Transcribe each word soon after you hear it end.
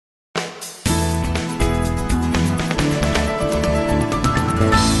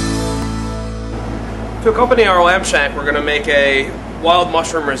To accompany our lamb shank, we're going to make a wild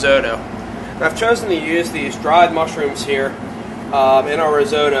mushroom risotto. And I've chosen to use these dried mushrooms here in our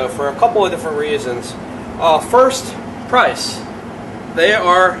risotto for a couple of different reasons. First, price. They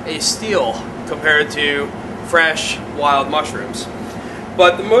are a steal compared to fresh wild mushrooms.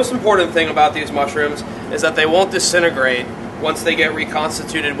 But the most important thing about these mushrooms is that they won't disintegrate once they get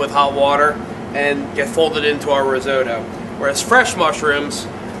reconstituted with hot water and get folded into our risotto. Whereas fresh mushrooms,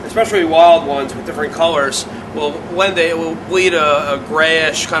 especially wild ones with different colors, will bleed a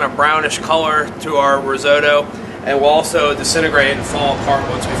grayish, kind of brownish color to our risotto, and will also disintegrate and fall apart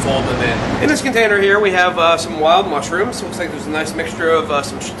once we fold them in. In this container here we have some wild mushrooms. It looks like there's a nice mixture of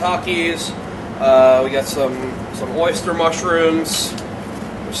some shiitakes. We got some oyster mushrooms.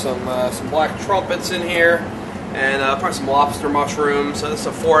 There's some black trumpets in here, and probably some lobster mushrooms. So this is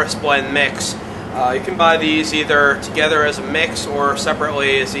a forest blend mix. You can buy these either together as a mix or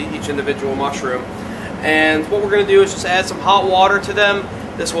separately as each individual mushroom. And what we're going to do is just add some hot water to them.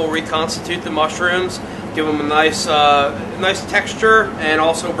 This will reconstitute the mushrooms, give them a nice texture, and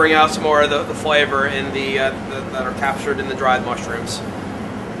also bring out some more of the flavor in that are captured in the dried mushrooms.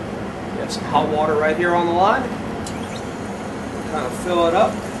 We have some hot water right here on the line. Kind of fill it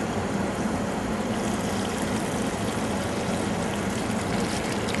up.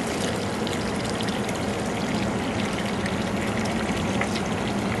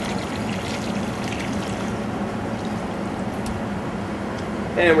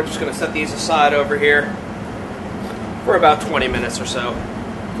 And we're just going to set these aside over here for about 20 minutes or so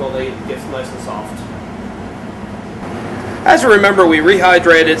until they get nice and soft. As you remember, we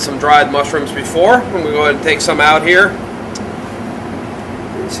rehydrated some dried mushrooms before. I'm going to go ahead and take some out here. You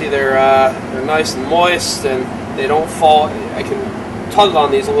can see they're nice and moist, and they don't fall. I can tug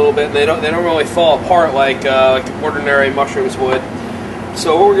on these a little bit, and they don't really fall apart like ordinary mushrooms would.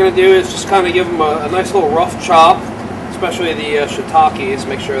 So what we're going to do is just kind of give them a nice little rough chop. Especially the shiitakes,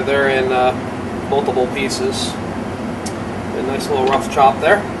 make sure they're in multiple pieces. A nice little rough chop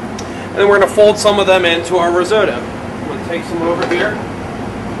there. And then we're going to fold some of them into our risotto. I'm going to take some over here,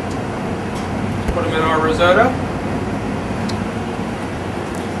 put them in our risotto.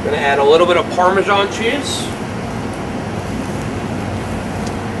 I'm going to add a little bit of Parmesan cheese.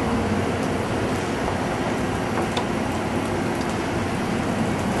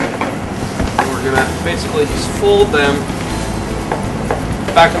 We're going to basically just fold them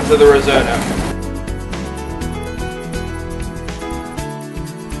back into the risotto.